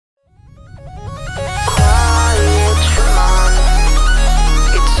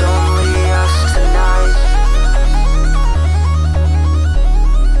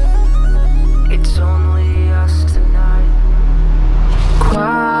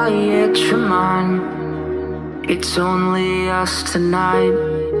your mind. It's only us tonight.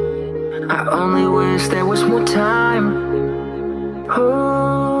 I only wish there was more time.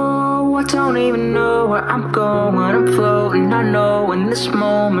 Oh, I don't even know where I'm going. I'm floating, I know, in this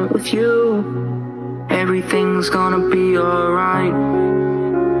moment with you. Everything's gonna be alright,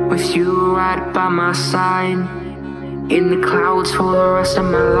 with you right by my side, in the clouds for the rest of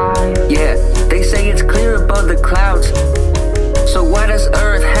my life. Yeah, they say it's clear above the clouds, so why does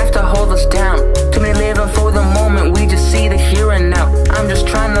Earth have to hold us down? Too many living for the moment, we just see the here and now. I'm just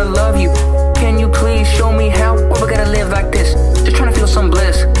trying to love you, can you please show me how? Why we gotta live like this, just trying to feel some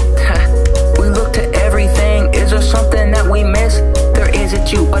bliss. We look to everything, is there something that we miss? There is,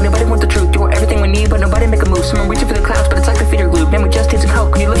 it's you, but nobody wants the truth. You are everything we need, but nobody make a move. Someone reaching for the clouds, but it's like the feet are glued. Man, we just need some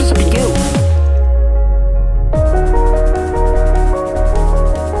help, can you lift us up to you?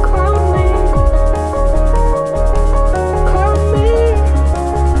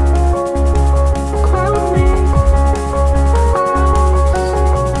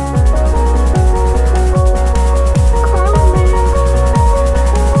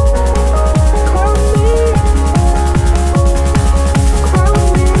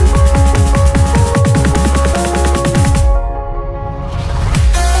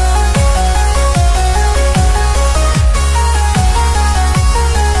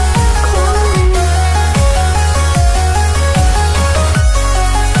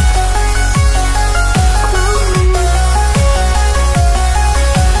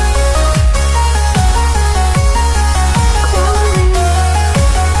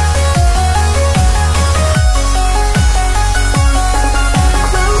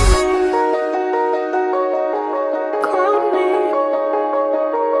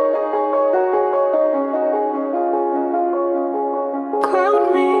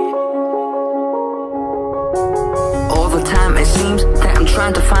 It seems that I'm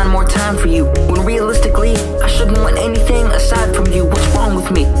trying to find more time for you, when realistically, I shouldn't want anything aside from you. What's wrong with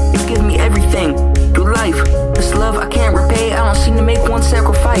me? You give me everything, through life. This love I can't repay, I don't seem to make one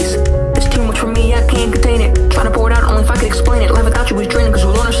sacrifice. It's too much for me, I can't contain it. Trying to pour it out only if I could explain it. Life without you was draining, cause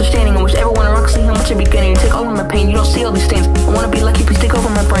we're learning sustaining. I wish everyone around could see how much I'd be getting. You take all of my pain, you don't see all these stains.